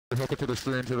welcome to the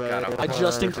stream today. I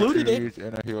just included it.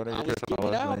 And if you want to I was keeping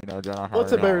it out.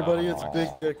 What's up, everybody? It's Big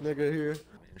Dick Nigga here.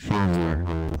 If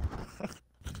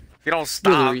you don't You're the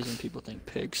stop. reason people think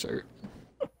pigs hurt.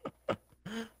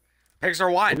 Pigs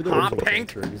are white, Maybe huh, there's a pink?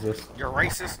 picture of this. You're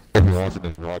racist. If you're watching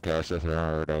this broadcast, if you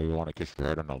want to kiss your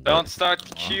head on the Don't start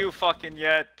the queue fucking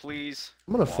yet, please.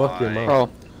 I'm gonna fuck your Why?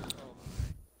 mom.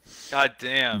 God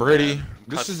damn. Brady, man.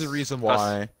 this is the reason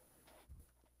why.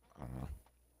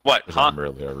 What? There's Huh? not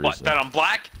really a reason. What? That I'm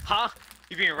black? Huh?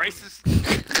 You being racist?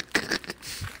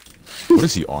 What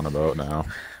is he on about now?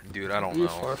 Dude, I don't You're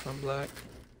know. far from black.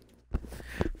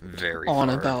 Very On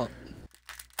far. about.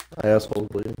 Asshole,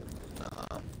 please.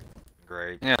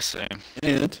 Great. Yeah, same.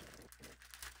 And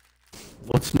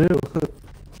What's new?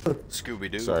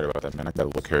 Scooby-Doo. Sorry about that, man. I got a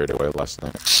little carried away last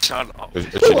night. Shut up. It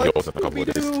should go within a couple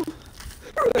of days.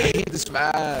 I hate this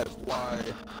map. Why?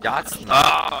 That's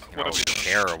Ah, not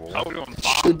terrible. How we doing?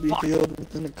 should be Bomb? healed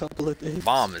within a couple of days.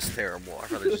 Bomb is terrible.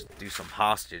 I'd rather just do some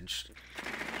hostage.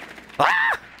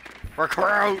 Ah!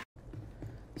 Recruit!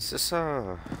 Is this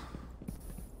Oh,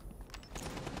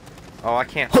 I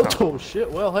can't. Oh shit,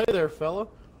 well hey there, fella.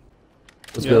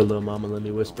 Let's go, little mama, let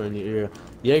me whisper in your ear.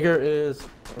 Jaeger is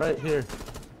right here.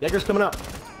 Jaeger's coming up.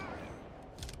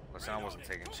 Listen, I wasn't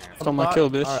taking a chance. That's on my kill,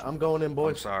 bitch. Alright, I'm going in, I'm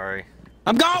boys. sorry.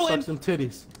 I'm Suck going! some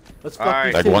titties. Let's fuck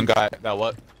Alright. these That titties. one guy.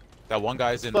 That one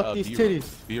guy's in Fuck these B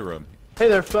titties. room. Hey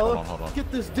there, fella. Hold on. Get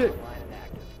this dick.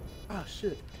 Ah,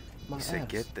 shit. My He said, ass.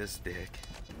 "Get this dick."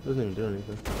 Doesn't even do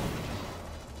anything.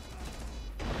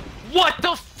 What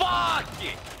the fuck?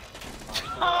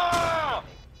 Ah!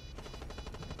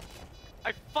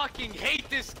 I fucking hate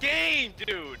this game,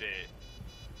 dude.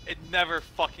 It never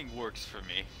fucking works for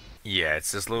me. Yeah,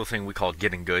 it's this little thing we call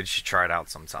getting good. You should try it out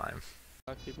sometime.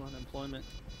 People on unemployment.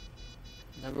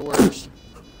 Never works.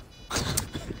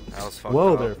 That was fucked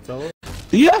Whoa up. there, fella.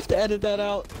 Do you have to edit that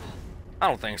out? I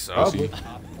don't think so. Probably.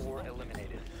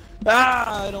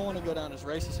 Ah, I don't want to go down as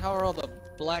racist. How are all the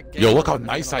black gays? Yo, look how gonna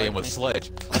nice I am with me?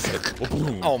 Sledge. I said,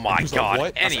 boom. Oh my He's like, god.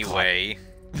 what? I said, Anyway.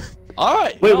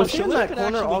 Alright. Wait, no, was he in Shalier that could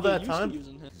corner actually all get that used to time?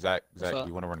 using him. Zach, What's up?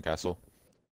 you want to run castle?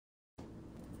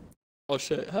 Oh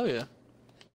shit, hell yeah.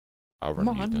 I'll run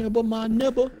My you then. nibble, my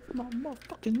nibble, my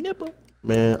motherfucking nibble.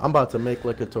 Man, I'm about to make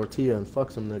like a tortilla and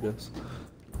fuck some niggas.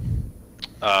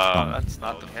 That's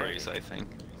not the phrase, I think.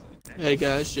 Hey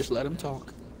guys, just let him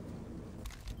talk.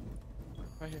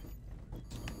 Right here.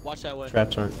 Watch that way.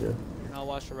 Traps aren't good. And I'll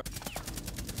watch the right.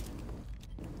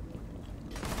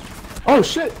 Oh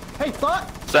shit! Hey, thought!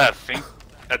 Is that a fink?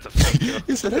 That's a fink.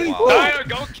 He said, hey, Wow. Dyer,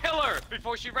 go kill her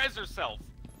before she res herself.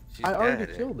 She's I already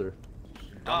dead. killed her.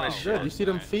 Oh, as Good. shit. You see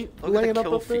them feet Look at the laying up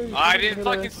kill up there? feet. I didn't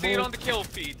fucking Look at that see it boy. on the kill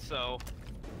feed, so.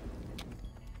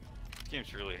 This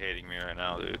game's really hating me right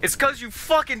now, dude. It's cause you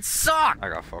fucking suck! I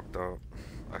got fucked up.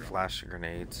 I flashed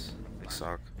grenades. They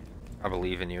suck. I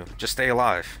believe in you. Just stay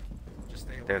alive.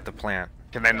 They have to plant.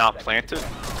 Can they not plant it?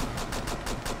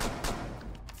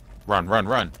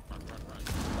 Run.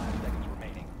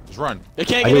 Just run. They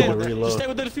can't I get need in. to reload. Just stay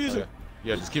with the diffuser. Okay.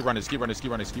 Yeah, just keep running.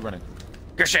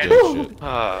 Good shit! Good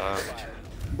shit.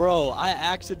 Bro, I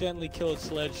accidentally killed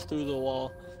Sledge through the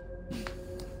wall.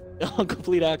 On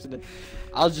complete accident.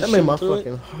 I was just That made my shooting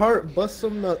through fucking heart bust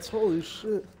some nuts. Holy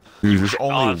shit. Dude, there's Oh,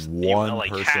 only it's even one like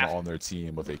person half. on their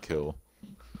team with a kill.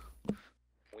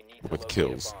 With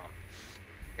kills.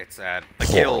 It's sad. A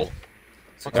kill.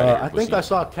 I think I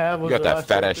saw Cav You was got the that last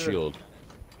fat one ass there. shield.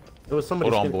 It was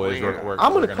somebody. Hold on, boys. We're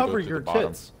I'm gonna gonna cover go to your the bottom.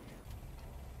 tits.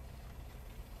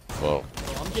 Well,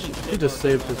 I'm getting He just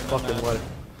saved his fucking life.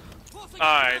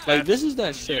 Alright, Like this is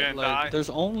that shit. didn't Like die? there's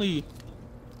only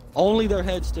their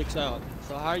head sticks out.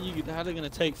 So how are they gonna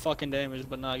take fucking damage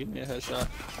but not give me a headshot?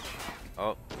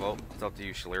 Oh, well, it's up to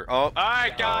you, Shalier. Oh!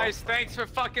 Alright, guys, thanks for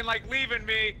fucking, like, leaving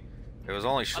me. It was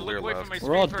only I looked Shalier away from left. my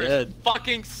We're all screen for dead. a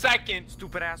fucking second.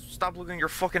 Stupid ass, stop looking at your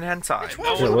fucking hentai. Which one?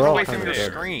 Don't Yeah, look we're all away from kinda your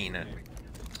dead. screen.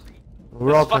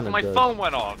 We're all Fucking kind of my dead. phone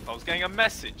went off. I was getting a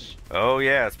message. Oh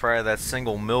yeah, it's probably that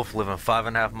single MILF living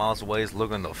 5.5 miles away is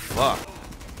looking the fuck.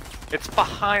 It's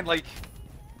behind, like...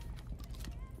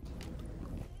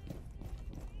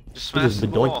 Just You smash just the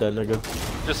bedoinked wall. that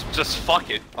nigga. Just fuck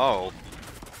it. Oh.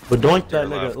 Bedoinked that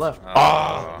Your nigga left.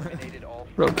 Ah.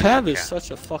 Bro, Cav is Yeah.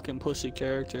 such a fucking pussy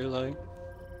character. Like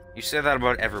You say that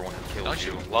about everyone who kills Don't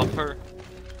you. you love her?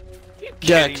 You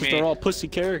yeah, kidding because me? they're all pussy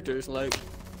characters. Like,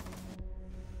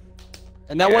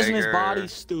 and that wasn't his Jaeger. body,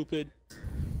 stupid.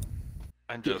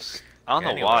 I'm just... I don't know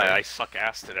Anyway. why I suck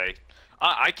ass today.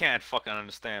 I can't fucking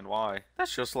understand why.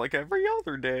 That's just like every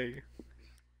other day.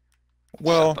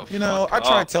 well, Shut the you know, fuck I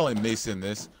tried up. telling Mason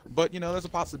this, but you know, there's a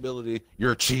possibility.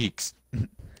 Your cheeks.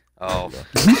 Oh,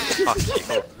 fuck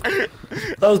you.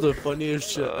 That was the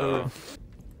funniest shit ever.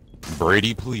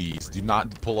 Brady, please do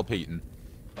not pull a Peyton.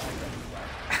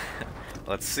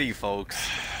 Let's see, folks.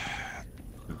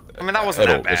 I mean, that wasn't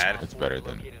that bad. It's better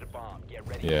than.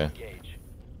 Yeah.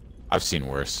 I've seen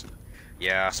worse.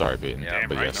 Yeah. Sorry, Peyton. Yeah,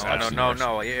 but right. yes, I've seen worse.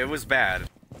 No, it was bad.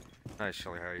 Nice,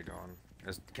 Shalier, how you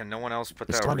doing? Can no one else put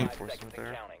that reinforcement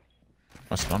there?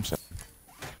 That's what I'm saying.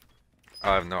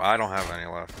 I don't have any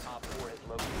left.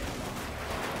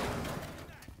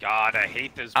 God, I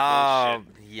hate this bullshit.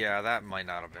 Yeah, that might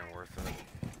not have been worth it.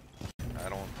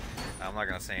 I'm not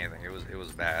gonna say anything. It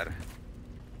was bad.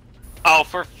 Oh,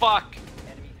 for fuck!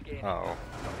 Oh.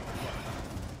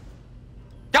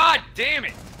 God damn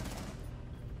it!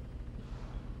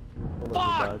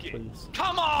 Die, Fuck it! please.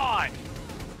 Come on!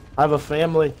 I have a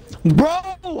family.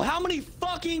 Bro, how many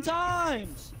fucking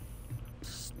times?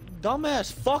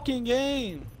 Dumbass fucking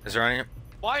game. Is there any?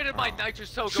 Why did my nitro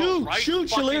Shoot, go right shoot,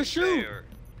 fucking Shalier, shoot. there?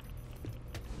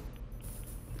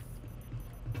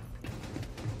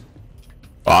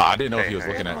 I didn't know if he was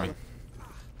looking at me.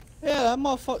 Yeah, that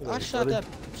motherfucker. I shot that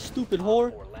stupid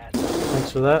whore.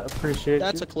 Thanks for that. Appreciate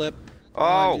That's you. a clip.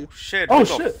 Oh shit! Oh, What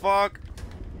the shit. fuck?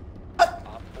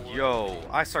 Yo,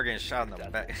 I start getting shot in the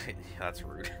back. Yeah, that's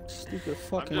rude. Stupid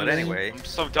fucking. But anyway. I'm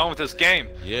so done with this game.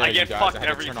 Yeah, I get you guys fucked had to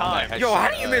every turn on that time. Yo, how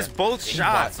do headshot, you miss both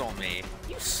shots on me?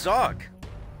 You suck.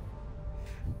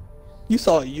 You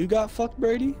thought you got fucked,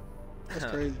 Brady? That's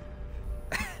crazy.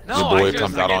 No, Your boy I just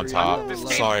comes out on get- top. this game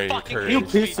Sorry, fucking Curry. You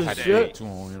hates me piece of I had to today. shit. to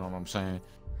him, you know what I'm saying?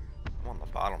 I'm on the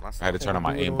bottom. That's I had to turn on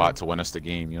my What are you aimbot to win us the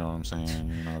game, you know what I'm saying?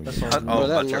 You know, That's you- all. Bro,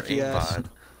 that but your lucky ass. aimbot.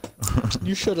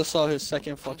 You should have saw his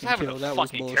second I'm fucking having kill. a That was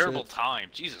fucking bullshit. terrible time.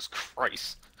 Jesus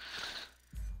Christ.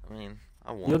 I mean,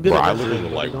 I You'll won. get Bro, it I eventually, literally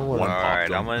buddy, like don't worry. one Alright,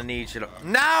 popped I'm gonna need you to.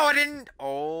 No, I didn't.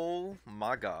 Oh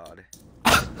my god.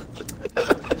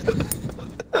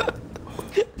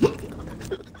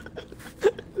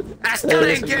 I still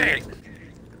didn't get it.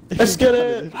 Let's get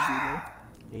it.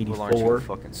 Well, aren't you 84,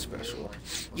 fucking special?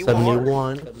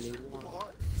 71,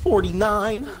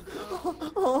 49.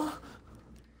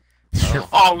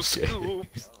 Oh, Scoop.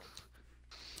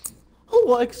 Oh,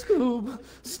 like Scoob.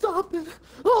 Stop it.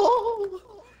 Oh.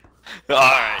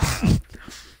 Alright.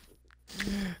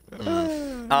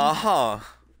 Uh-huh.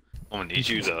 I'm gonna need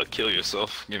you to kill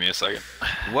yourself. Give me a second.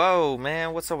 Whoa,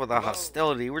 man, what's up with the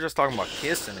hostility? We're just talking about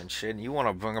kissing and shit, and you want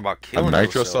to bring about A killing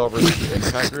nitro cell yourself. versus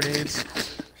impact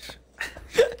grenades?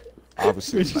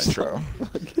 Obviously, nitro.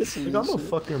 Dude, I'm gonna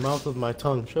fuck your mouth with my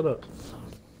tongue. Shut up.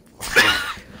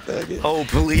 Oh,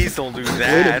 please don't do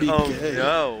that. be Oh, gay.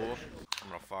 no. I'm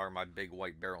gonna fire my big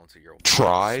white barrel into your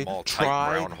Try, small, tight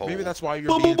brown try. hole. Maybe that's why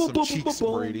you're being some cheeks,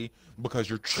 Brady, because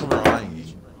you're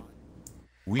trying.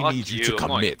 We Fuck need you you, to I'm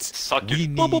gonna commit. suck We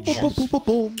your- need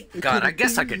you. God, I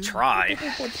guess I could try.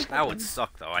 That would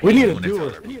suck, though. I We hate need to when do it's it.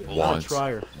 other We need people. to do Want it.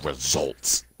 Trier.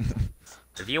 results.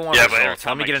 If you want Yeah, but every results, let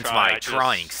time me I get into try, my I just-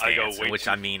 trying I go stance, in way which too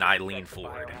I mean I lean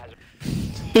forward.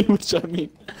 Which I mean.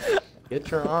 Get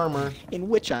your armor. In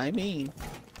which I mean.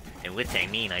 In which I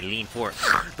mean I lean forward.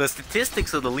 The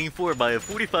statistics of the lean forward by a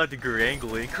 45-degree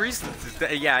angle increase.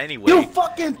 Yeah, anyway. You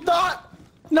fucking thought.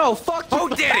 No, fuck you. Who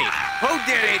did it? Who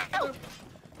did it?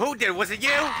 Who did it? Was it you?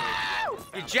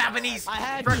 You Japanese I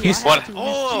had frickin' to. I had What? to. He's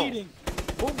Oh. cheating.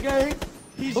 Boom game.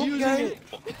 He's Boom using game.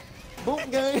 it. Boom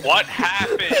game. What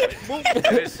happened? Boom game.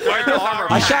 Where's the armor?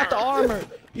 I shot the armor.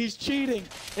 He's cheating.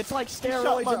 It's like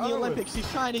steroids my in the armor. Olympics. He's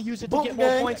trying to use it to Boom get more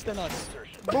gang. points than us.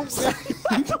 Boom game.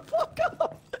 Shut the fuck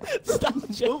up. Stop Boom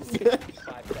joking. game.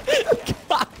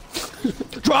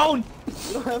 Drone.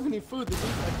 You don't have any food. This is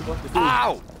actually what to do.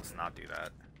 Ow! Let's not do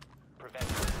that.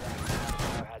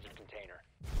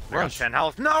 I got 10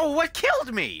 health. No, what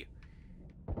killed me?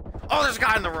 Oh, there's a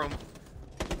guy in the room.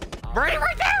 Brady,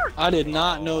 right there! I did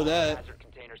not know that.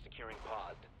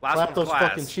 Last Clap one, those class.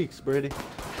 fucking cheeks, Brady.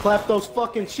 Clap those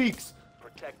fucking cheeks.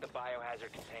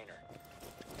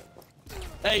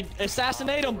 Hey,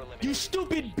 assassinate him. You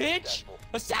stupid bitch.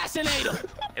 Assassinate him.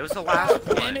 It was the last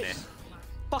Damn one. it.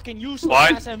 Fucking useless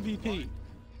What? ass MVP.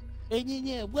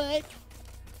 Yeah, what?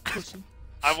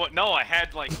 I would no. I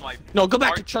had like my. No, go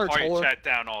back to church, party whore. chat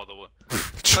down all the way.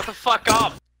 Shut the fuck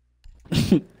up.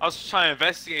 I was trying to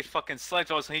investigate fucking Sledge,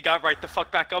 and he got right the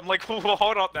fuck back up. I'm like, hold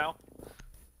up now.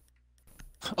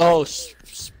 Oh,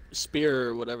 Spear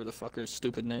or whatever the fuck her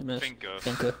stupid name is. Finka.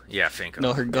 Finka. Yeah, Finka.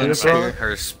 No, her gun. Finka.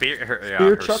 Her spear, Spear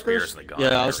her chuckers? spear's the gun. Yeah, I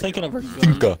There was we thinking go. of her gun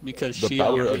Finka, because the she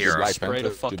power of the Hero. Black sprayed a Panther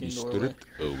to fucking be doorway. stripped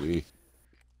away.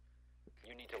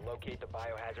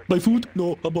 My food?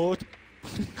 No, abort.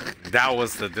 That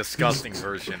was the disgusting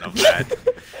version of that.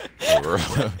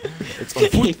 It's A on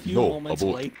foot. few No, moments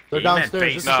abort. late. They're He meant downstairs.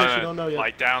 base. Just in case you No, don't know yet.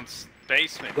 like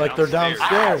basement. Like they're downstairs.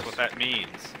 That's what that means.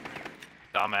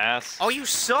 Dumbass. Oh, you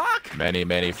suck! Many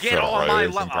Get on my fries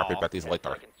and level. Papiipurpp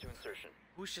later.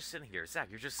 Who's just sitting here? Zach,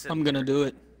 you're just sitting I'm gonna do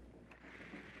it.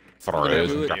 Fries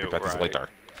do and it. Papiipurpp later.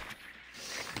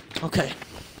 Okay.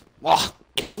 Oh,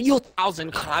 you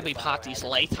 1,000 Krabby Patties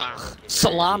later.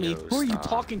 Salami. Who are you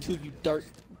talking to, you dirt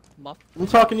muff? I'm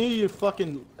talking to you, you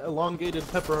fucking elongated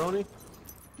pepperoni.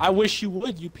 I wish you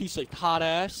would, you piece of hot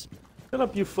ass. Shut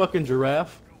up, you fucking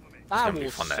giraffe. I gonna be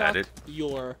will fun to suck edit.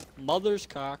 your mother's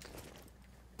cock.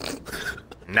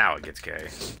 Now it gets gay.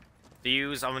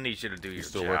 Fuse, I'm gonna need you to do your You're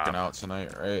still job. working out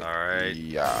tonight, right? Alright.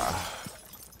 Yeah.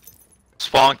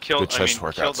 Spawn killed. Good chest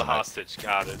workout killed the tonight. hostage.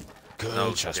 Got it. Good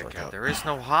No, chest dickhead, workout. there is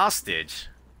no hostage.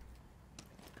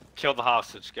 Killed the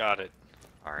hostage. Got it.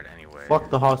 Alright, anyway.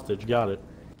 Fuck the hostage, got it.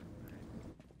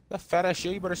 That fat ass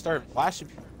shit, you better start flashing.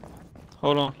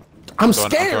 Hold on. I'm I'm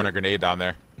scared! throwing a grenade down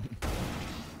there.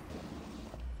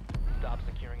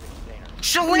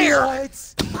 Shalier!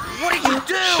 What did you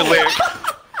do?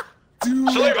 Shalier. Dude,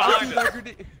 Shalier I behind threw that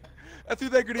grenade. I threw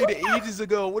that grenade ages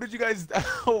ago. What did you guys?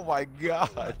 Oh my god.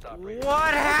 What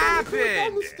Down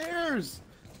happened? the stairs!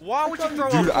 Why would you throw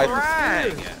Dude, a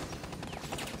frag?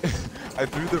 I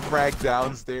threw the frag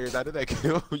downstairs. How did that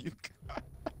kill you?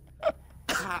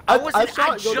 I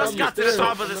saw just it go down got to the the stairs,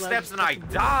 top of the and then I steps and I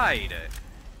died.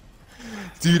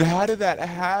 Dude, how did that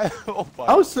happen? Oh my.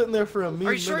 I was sitting there for a mean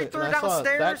Are you sure you minute, threw and it I saw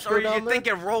that downstairs, shirt or you down there. think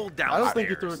it rolled downstairs? I don't think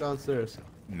you threw it downstairs.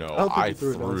 No, I don't think I you threw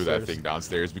it threw that downstairs. thing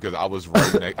downstairs because I was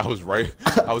right. I was right.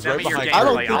 I was Send right me your behind. I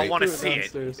don't gameplay. think I you want to threw see it.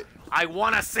 downstairs. I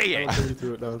want to see I it. don't think you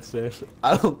threw it downstairs.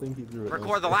 I don't think you threw it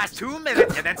Record the downstairs. last 2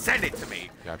 minutes and then send it to me.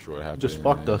 Capture what happened. Just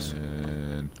fucked us.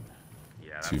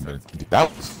 Yeah, that's 2 it. minutes. That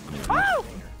was.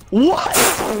 What?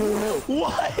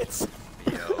 What?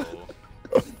 Yo.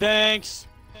 Thanks.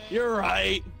 You're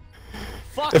right.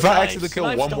 Fuck If I knives. accidentally kill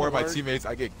Knives one don't more of my work. teammates,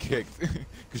 I get kicked.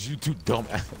 Cause you two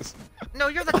dumbass. No,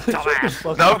 you're the dumbass.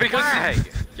 fuck No, up. because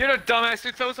Frag. you're the dumbass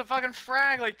who throws a fucking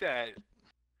frag like that.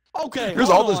 Okay, There's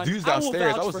hold all those on. dudes I will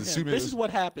downstairs. I vouch was for him. assuming it This was- is what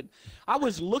happened. I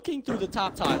was looking through the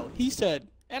top tile. He said,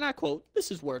 and I quote, this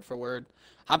is word for word,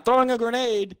 I'm throwing a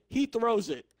grenade. He throws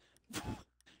it.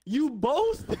 You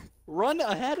both run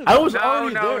ahead of I him. was No,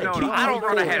 already no, there. no, Keep no. I don't moving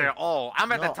run ahead forward. at all.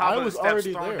 I'm at the No, top I of the was steps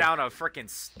already throwing there. down a freaking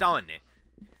stun.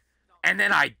 And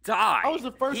then I died. I was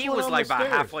the first He one was on like the about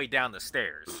stairs. halfway down the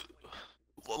stairs.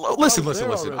 Listen, was listen, there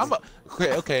listen.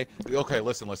 already. Okay.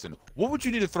 Listen. What would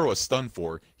you need to throw a stun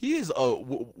for? He is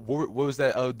what was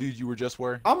that dude you were just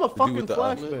where? I'm a The dude fucking with the,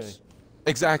 flashbang.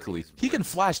 Exactly. He can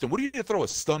flash them. What do you need to throw a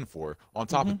stun for? On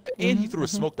top of and he threw a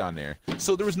smoke down there,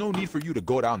 so there was no need for you to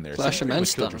go down there. Flash so him you and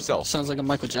pretty much killed stun. yourself. Sounds like a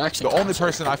Michael Jackson. The only concert.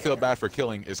 person I feel bad for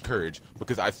killing is Courage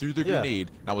because I threw the Yeah. grenade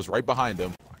and I was right behind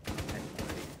him.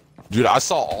 Dude, I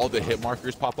saw all the hit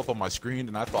markers pop up on my screen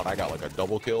and I thought I got like a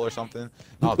double kill or something. And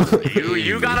I was like,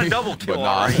 You got a double kill, but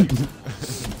nah. alright.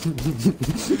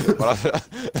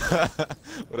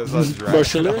 But as I was Bro, dragging-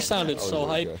 Shalier sounded I was so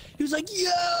like, hype. He was like,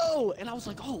 yo! And I was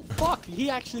like, oh, fuck. He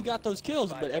actually got those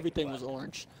kills, but everything was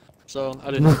orange. So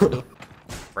I didn't know what to do.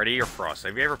 Brady or Frost?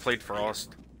 Have you ever played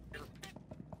Frost?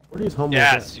 Where are these homeless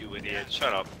Yes, you idiot.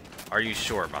 Shut up. Are you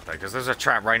sure about that? Because there's a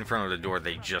trap right in front of the door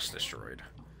they just destroyed.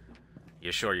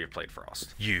 You sure you played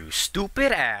Frost? You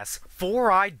stupid ass,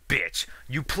 four-eyed bitch.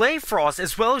 You play Frost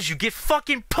as well as you get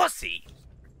fucking pussy.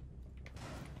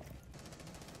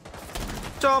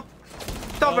 Dump.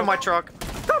 Dump in my truck.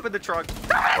 Dump in the truck.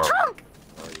 Dump in the trunk.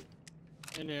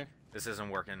 In here, This isn't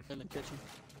working. in the kitchen.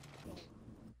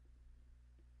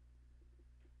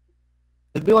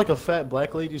 It'd be like a fat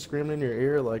black lady screaming in your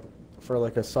ear, like for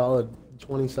like a solid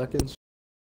 20 seconds.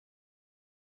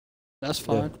 That's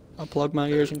fine. I'll plug my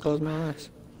ears and close my eyes.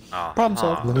 Oh, Problem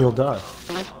solved. And then you'll die.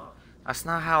 That's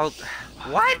not how.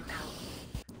 What?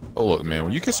 Oh look, man,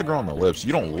 when you kiss a girl on the lips,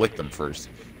 you don't lick them first.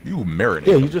 You marinate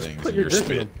Yeah, you them just things put in your dick in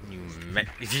spit. them.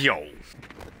 Yo.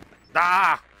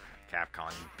 Ah!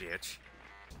 Capcom, you bitch.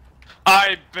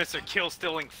 I, Mr.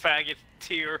 Kill-stealing faggot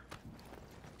tier.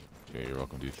 Yeah, you're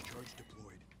welcome, dude.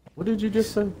 What did you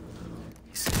just say?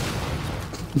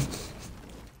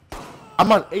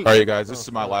 I'm on 8. All right, you guys, this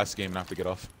is my last game, and I have to get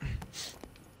off.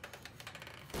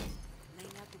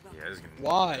 Yeah, this is gonna...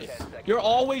 Why? You're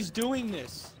always doing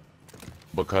this.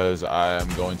 Because I'm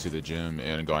going to the gym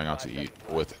and going out to eat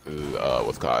with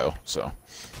Kyle. So.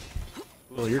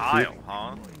 Oh, you're Kyle, cute.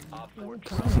 huh?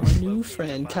 My new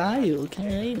friend, Kyle.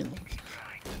 Kyle.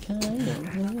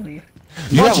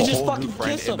 You Why have don't you a just whole fucking new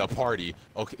friend kiss in him? the party.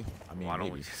 Okay, I mean Why don't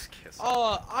we maybe. just kiss?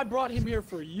 I brought him here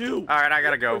for you. Alright, I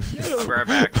gotta go. I'll be right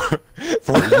back.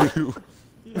 For you.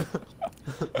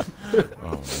 Oh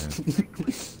man.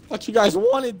 Thought you guys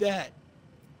wanted that.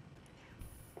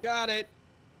 Got it.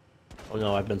 Oh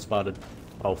no, I've been spotted.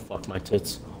 Oh fuck my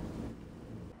tits.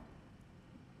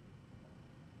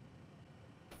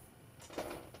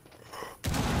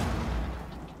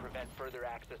 Prevent further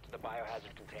access to the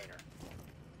biohazard container.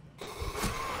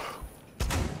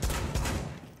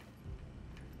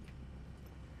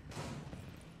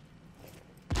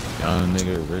 Young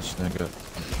nigga, rich nigga,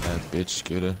 that bitch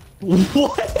getter.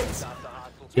 What?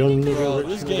 Young nigga, Bro, rich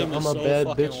this nigga, game is I'm a so bad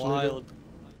fucking bitch, wild.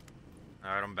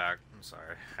 Alright, I'm back. I'm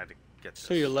sorry. I had to get this.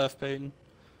 To your left, Peyton.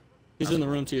 He's in the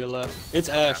room to your left. It's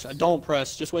Ash. Don't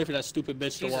press. Just wait for that stupid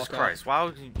bitch to Jesus walk Christ, why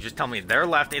would you just tell me their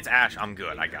left, it's Ash, I'm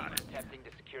good, I got it. Attempting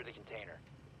to secure the container.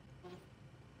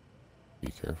 Be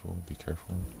careful, be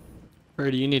careful. out.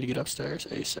 Brady, you need to get upstairs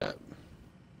ASAP.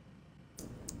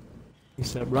 He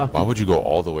said, "Rock." Why would you go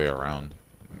all the way around?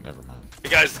 Never mind. The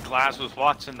guy's glass was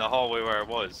watching the hallway where I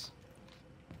was.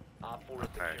 Op 4 is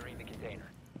securing the container.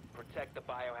 Protect the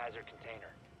biohazard container.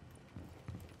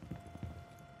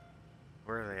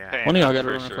 Where are they at? Hey. One of y'all gotta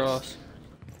Pretty run sure across.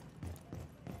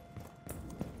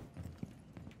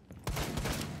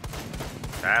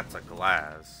 That's a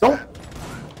glass. Don't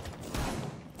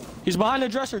He's behind the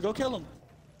dresser. Go kill him.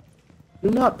 do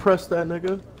not press that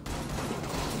nigga.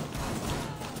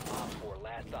 Op 4,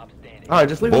 last stop standing. All right,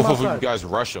 just leave him Both of you outside. guys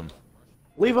rush him.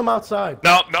 Leave him outside.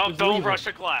 No, Just don't leave rush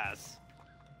a glass.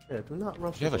 Yeah, do not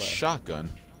rush. You have a the glass. shotgun.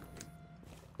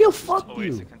 He'll fuck Oh, wait a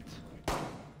you. second.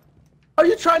 Are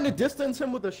you trying to distance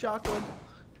him with a shotgun?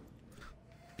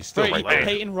 He's still Brady, right there.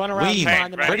 Peyton, run around Lean.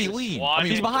 behind the Brady, mattress. lean. One, I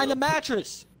mean, He's behind the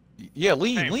mattress. yeah,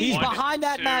 lean, Hey, lean. He's one, behind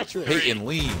that two, mattress. three. Peyton,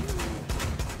 lean.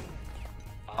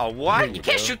 A what? There You you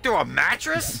can't go. shoot through a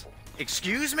mattress?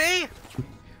 Excuse me?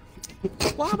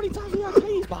 Well, how many times do you gotta say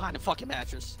he's behind the fucking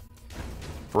mattress?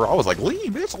 Bro, I was like,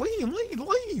 lean, bitch, lean, lean,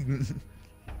 lean.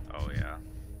 Oh yeah.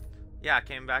 Yeah, I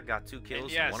came back, got 2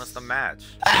 kills, yes. and won us the match.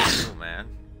 Cool, man.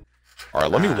 All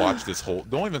right, let me watch this whole.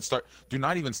 Don't even start. Do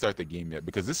not even start the game yet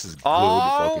because this is good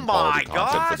Oh fucking quality my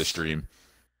content for gosh. the stream.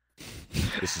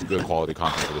 This is good quality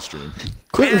content for the stream.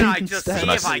 Quit And I leaving just stats. see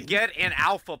if I get an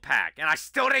alpha pack, and I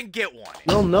still didn't get one.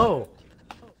 No, no.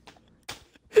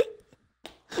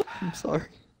 I'm sorry.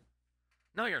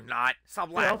 No, you're not. Stop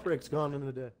The laughing. outbreak's gone in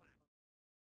a day.